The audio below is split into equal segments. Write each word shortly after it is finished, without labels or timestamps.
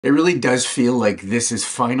It really does feel like this is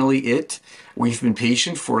finally it. We've been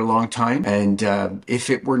patient for a long time, and if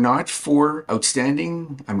it were not for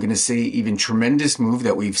outstanding, I'm going to say even tremendous move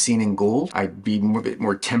that we've seen in gold, I'd be a bit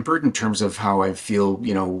more tempered in terms of how I feel,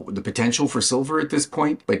 the potential for silver at this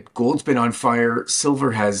point. But gold's been on fire.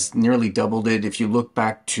 Silver has nearly doubled it. If you look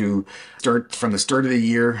back to from the start of the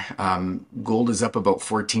year, gold is up about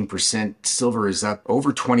 14%. Silver is up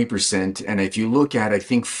over 20%. And if you look at, I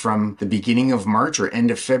think from the beginning of March or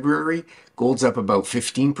end of February, gold's up about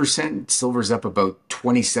 15%, silver's up about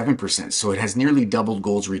 27%. So it has nearly doubled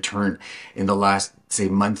gold's return in the last, say,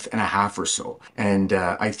 month and a half or so. And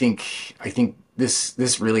I think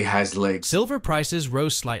this really has legs. Silver prices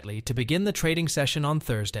rose slightly to begin the trading session on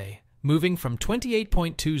Thursday, moving from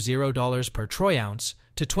 $28.20 per troy ounce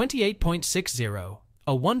to $28.60,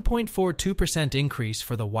 a 1.42% increase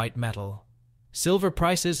for the white metal. Silver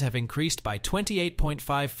prices have increased by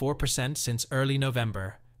 28.54% since early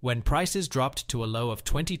November, when prices dropped to a low of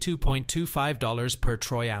 $22.25 per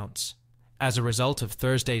troy ounce. As a result of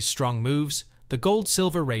Thursday's strong moves, the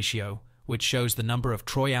gold-silver ratio, which shows the number of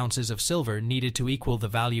troy ounces of silver needed to equal the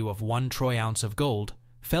value of 1 troy ounce of gold,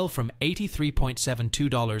 fell from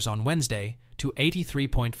 $83.72 on Wednesday to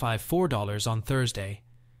 $83.54 on Thursday.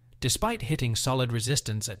 Despite hitting solid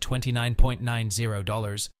resistance at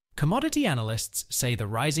 $29.90, commodity analysts say the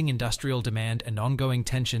rising industrial demand and ongoing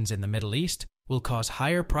tensions in the Middle East will cause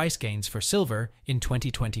higher price gains for silver in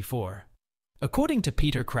 2024. According to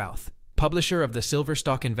Peter Krauth, publisher of the Silver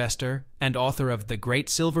Stock Investor and author of The Great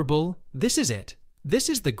Silver Bull, this is it. This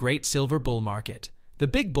is the Great Silver Bull Market, the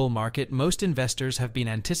big bull market most investors have been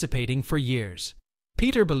anticipating for years.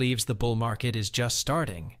 Peter believes the bull market is just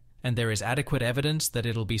starting, and there is adequate evidence that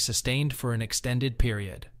it'll be sustained for an extended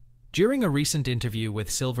period. During a recent interview with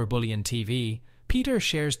Silver Bullion TV, Peter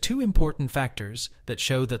shares two important factors that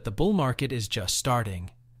show that the bull market is just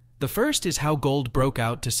starting. The first is how gold broke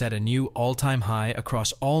out to set a new all-time high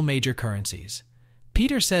across all major currencies.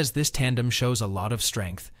 Peter says this tandem shows a lot of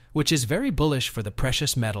strength, which is very bullish for the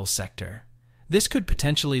precious metals sector. This could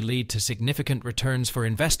potentially lead to significant returns for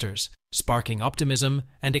investors, sparking optimism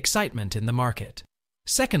and excitement in the market.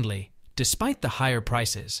 Secondly, despite the higher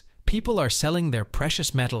prices, people are selling their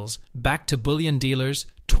precious metals back to bullion dealers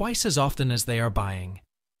twice as often as they are buying.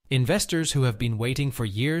 Investors who have been waiting for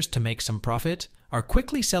years to make some profit are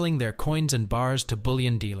quickly selling their coins and bars to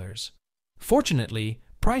bullion dealers. Fortunately,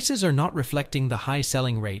 prices are not reflecting the high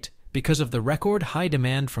selling rate because of the record high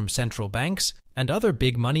demand from central banks and other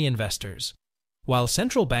big money investors. While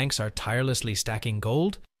central banks are tirelessly stacking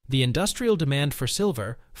gold, the industrial demand for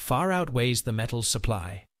silver far outweighs the metal's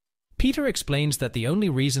supply. Peter explains that the only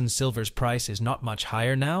reason silver's price is not much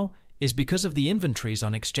higher now is because of the inventories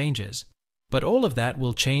on exchanges, but all of that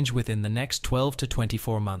will change within the next 12 to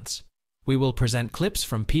 24 months. We will present clips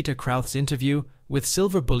from Peter Krauth's interview with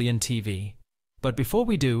Silver Bullion TV. But before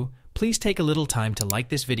we do, please take a little time to like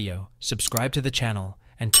this video, subscribe to the channel,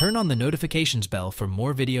 and turn on the notifications bell for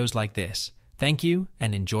more videos like this. Thank you,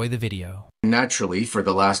 and enjoy the video. Naturally, for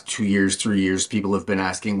the last 2 years, 3 years, people have been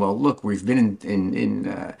asking, well, look, we've been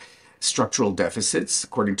in structural deficits,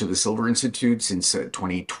 according to the Silver Institute, since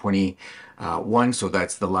 2021. So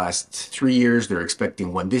that's the last 3 years. They're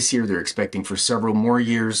expecting one this year. They're expecting for several more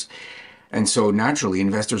years. And so naturally,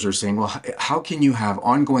 investors are saying, well, how can you have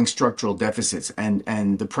ongoing structural deficits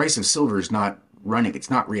and the price of silver is not running, it's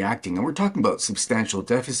not reacting? And we're talking about substantial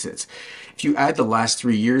deficits. If you add the last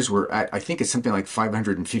 3 years, we're at, I think it's something like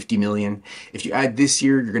 550 million. If you add this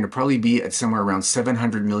year, you're going to probably be at somewhere around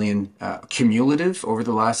 700 million cumulative over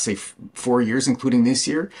the last, say, 4 years, including this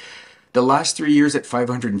year. The last 3 years at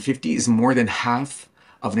 550 is more than half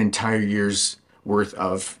of an entire year's worth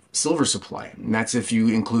of silver supply. And that's if you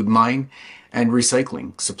include mine and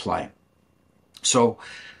recycling supply. So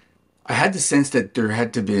I had the sense that there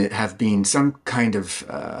had to have been some kind of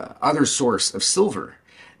other source of silver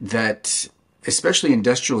that especially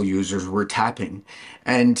industrial users were tapping.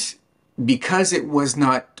 And because it was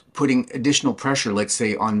not putting additional pressure, let's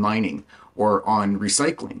say, on mining or on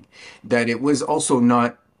recycling, that it was also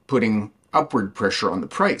not putting upward pressure on the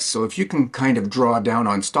price. So if you can kind of draw down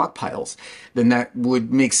on stockpiles, then that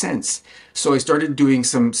would make sense. So I started doing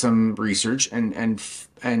some research and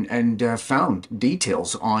found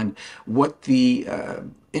details on what the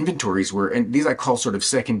inventories were, and these I call sort of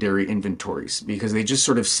secondary inventories, because they just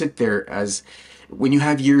sort of sit there as when you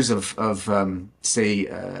have years of say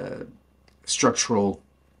structural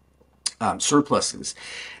surpluses.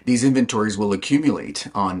 These inventories will accumulate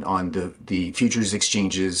on the futures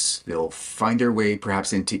exchanges. They'll find their way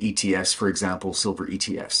perhaps into ETFs, for example, silver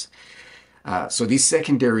ETFs. So these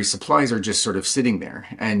secondary supplies are just sort of sitting there.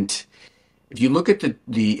 And If you look at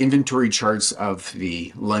the inventory charts of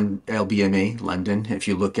the LBMA, London, if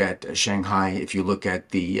you look at Shanghai, if you look at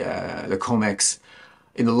the COMEX,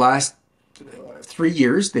 in the last 3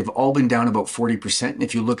 years, they've all been down about 40%. And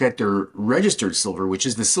if you look at their registered silver, which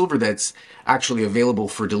is the silver that's actually available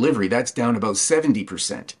for delivery, that's down about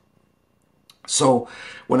 70%. So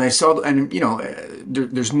when I saw, and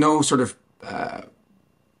there's no sort of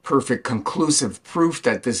perfect conclusive proof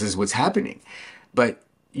that this is what's happening, but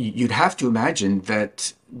you'd have to imagine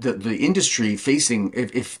that the industry facing,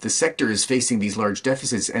 if the sector is facing these large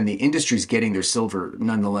deficits and the industry's getting their silver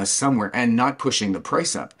nonetheless somewhere and not pushing the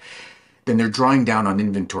price up, then they're drawing down on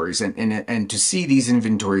inventories. And to see these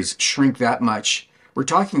inventories shrink that much, we're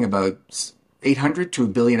talking about 800 to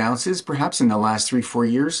 1 billion ounces perhaps in the last 3-4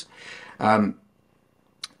 years.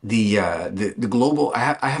 The global,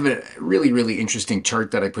 I have a really, really interesting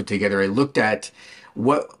chart that I put together. I looked at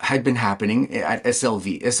what had been happening at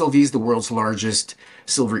SLV. SLV is the world's largest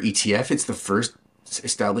silver ETF. It's the first,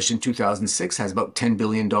 established in 2006, has about $10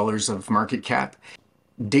 billion of market cap.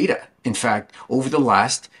 Data, in fact, over the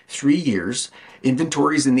last 3 years,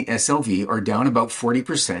 inventories in the SLV are down about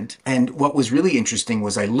 40%. And what was really interesting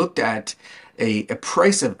was I looked at a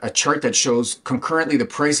price of a chart that shows concurrently the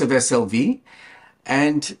price of SLV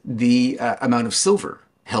and the amount of silver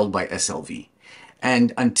held by SLV.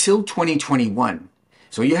 And until 2021,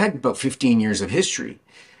 so you had about 15 years of history,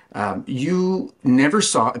 you never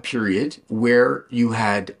saw a period where you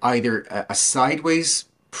had either a sideways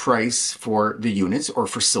price for the units, or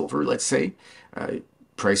for silver, let's say,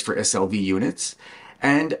 price for SLV units,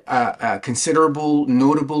 and a considerable,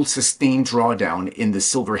 notable, sustained drawdown in the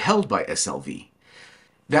silver held by SLV.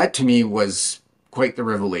 That to me was quite the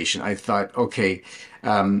revelation. I thought, okay,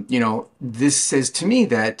 this says to me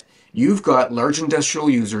that you've got large industrial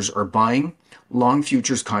users are buying long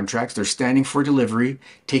futures contracts. They're standing for delivery,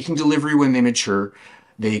 taking delivery when they mature.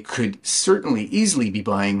 They could certainly easily be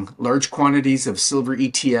buying large quantities of silver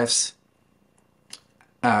ETFs.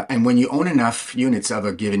 And when you own enough units of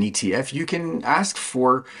a given ETF, you can ask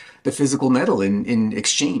for the physical metal in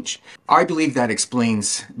exchange. I believe that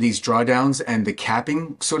explains these drawdowns and the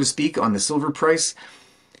capping, so to speak, on the silver price.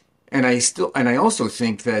 And I also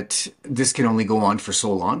think that this can only go on for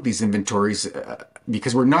so long, these inventories,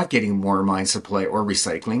 because we're not getting more mine supply or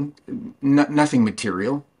recycling, nothing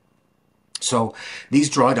material. So these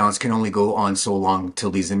drawdowns can only go on so long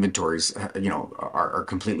till these inventories, are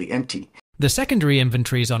completely empty. The secondary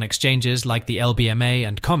inventories on exchanges like the LBMA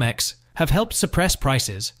and COMEX have helped suppress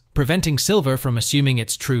prices, preventing silver from assuming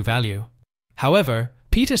its true value. However,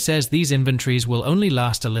 Peter says these inventories will only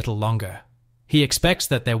last a little longer. He expects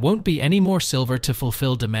that there won't be any more silver to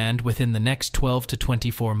fulfill demand within the next 12 to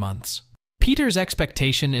 24 months. Peter's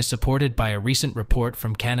expectation is supported by a recent report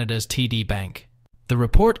from Canada's TD Bank. The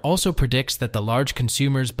report also predicts that the large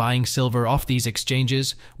consumers buying silver off these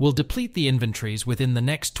exchanges will deplete the inventories within the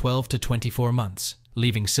next 12 to 24 months,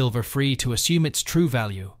 leaving silver free to assume its true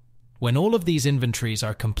value. When all of these inventories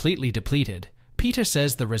are completely depleted, Peter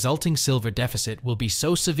says the resulting silver deficit will be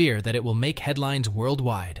so severe that it will make headlines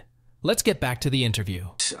worldwide. Let's get back to the interview.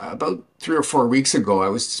 About 3 or 4 weeks ago, I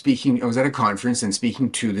was at a conference and speaking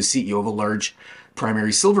to the CEO of a large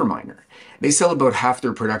primary silver miner. They sell about half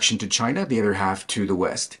their production to China, the other half to the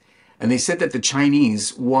West. And they said that the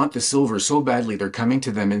Chinese want the silver so badly, they're coming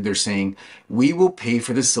to them and they're saying, we will pay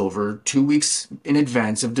for the silver 2 weeks in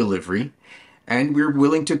advance of delivery, and we're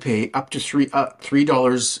willing to pay up to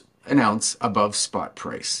 $3 an ounce above spot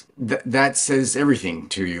price. That says everything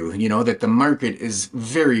to you, that the market is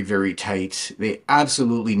very, very tight. They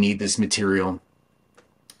absolutely need this material.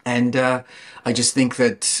 And I just think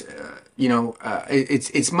that,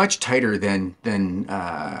 it's much tighter than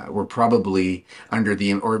we're probably under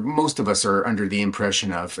or most of us are under the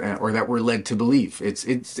impression of, or that we're led to believe. It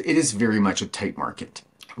is very much a tight market.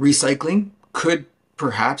 Recycling could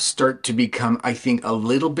perhaps start to become, I think, a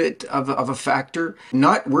little bit of a factor.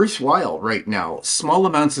 Not worthwhile right now. Small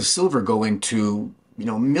amounts of silver go into,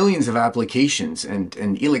 millions of applications and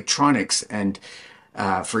electronics and,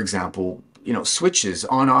 for example, switches,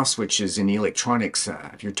 on-off switches in electronics.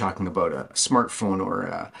 If you're talking about a smartphone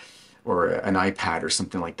or an iPad or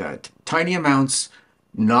something like that. Tiny amounts,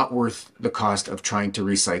 not worth the cost of trying to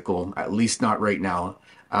recycle, at least not right now.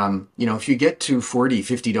 If you get to $40,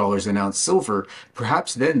 $50 an ounce silver,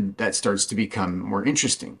 perhaps then that starts to become more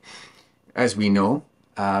interesting. As we know,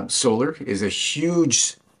 solar is a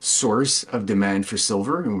huge source of demand for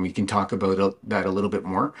silver, and we can talk about that a little bit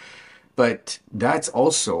more. But that's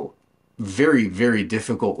also very, very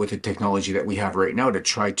difficult with the technology that we have right now to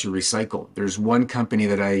try to recycle. There's one company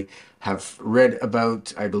that I have read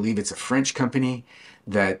about, I believe it's a French company,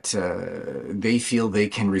 that they feel they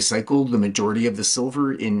can recycle the majority of the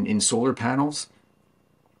silver in solar panels.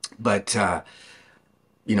 But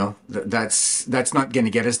that's not going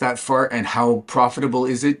to get us that far. And how profitable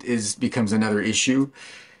is it is becomes another issue.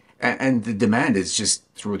 And the demand is just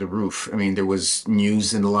through the roof. I mean, there was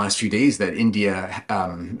news in the last few days that India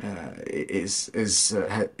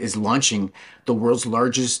is launching the world's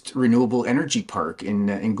largest renewable energy park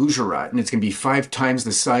in Gujarat, and it's going to be 5 times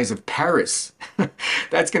the size of Paris.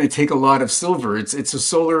 That's going to take a lot of silver. It's a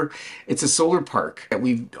solar park.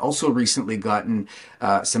 We've also recently gotten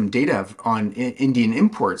some data on Indian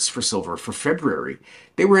imports for silver for February.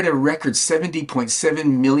 They were at a record 70.7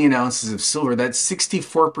 million ounces of silver. That's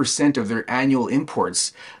 64% of their annual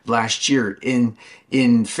imports last year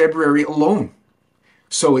in February alone.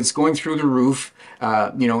 So it's going through the roof.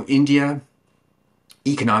 India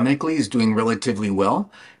economically is doing relatively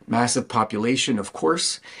well. Massive population, of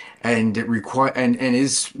course, and it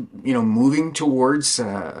is moving towards,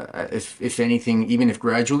 if anything, even if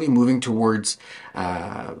gradually moving towards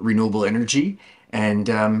renewable energy and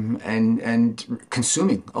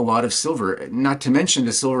consuming a lot of silver. Not to mention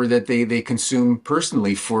the silver that they consume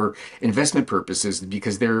personally for investment purposes,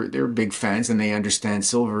 because they're big fans and they understand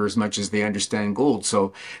silver as much as they understand gold.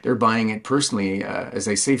 So they're buying it personally, as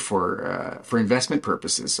I say, for investment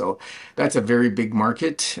purposes. So that's a very big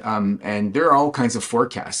market, and there are all kinds of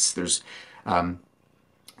forecasts. There's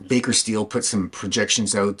Baker Steel put some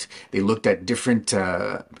projections out. They looked at different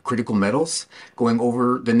critical metals going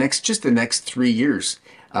over the next 3 years.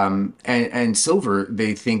 And silver,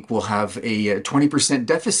 they think, will have a 20%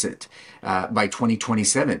 deficit by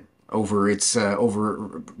 2027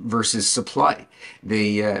 over versus supply.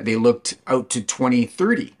 They looked out to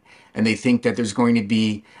 2030, and they think that there's going to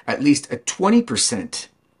be at least a 20%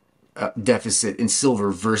 deficit in silver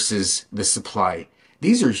versus the supply.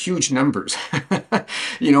 These are huge numbers,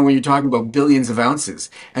 when you're talking about billions of ounces.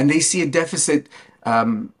 And they see a deficit.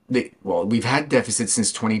 We've had deficits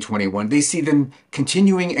since 2021. They see them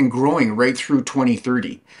continuing and growing right through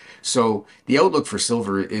 2030. So the outlook for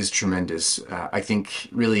silver is tremendous. I think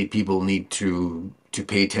really people need to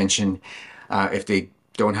pay attention. If they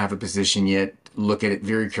don't have a position yet, look at it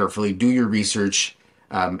very carefully. Do your research,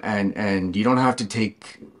 and you don't have to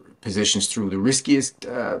take positions through the riskiest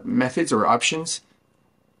methods or options.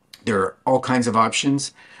 There are all kinds of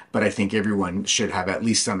options, but I think everyone should have at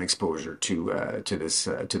least some exposure to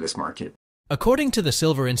this market. According to the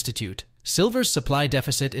Silver Institute, silver's supply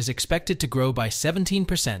deficit is expected to grow by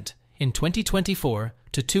 17% in 2024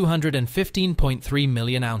 to 215.3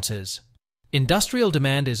 million ounces. Industrial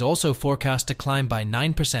demand is also forecast to climb by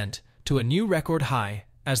 9% to a new record high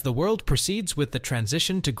as the world proceeds with the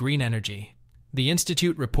transition to green energy. The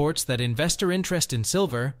Institute reports that investor interest in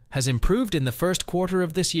silver has improved in the first quarter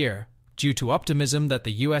of this year due to optimism that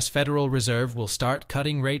the U.S. Federal Reserve will start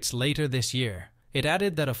cutting rates later this year. It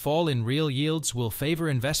added that a fall in real yields will favor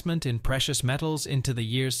investment in precious metals into the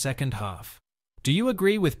year's second half. Do you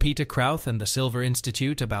agree with Peter Krauth and the Silver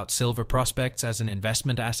Institute about silver prospects as an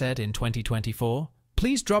investment asset in 2024?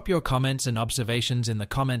 Please drop your comments and observations in the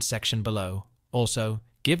comments section below. Also,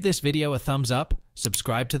 give this video a thumbs up,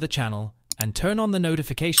 subscribe to the channel, and turn on the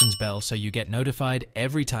notifications bell so you get notified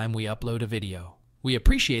every time we upload a video. We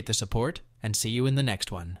appreciate the support and see you in the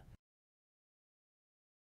next one.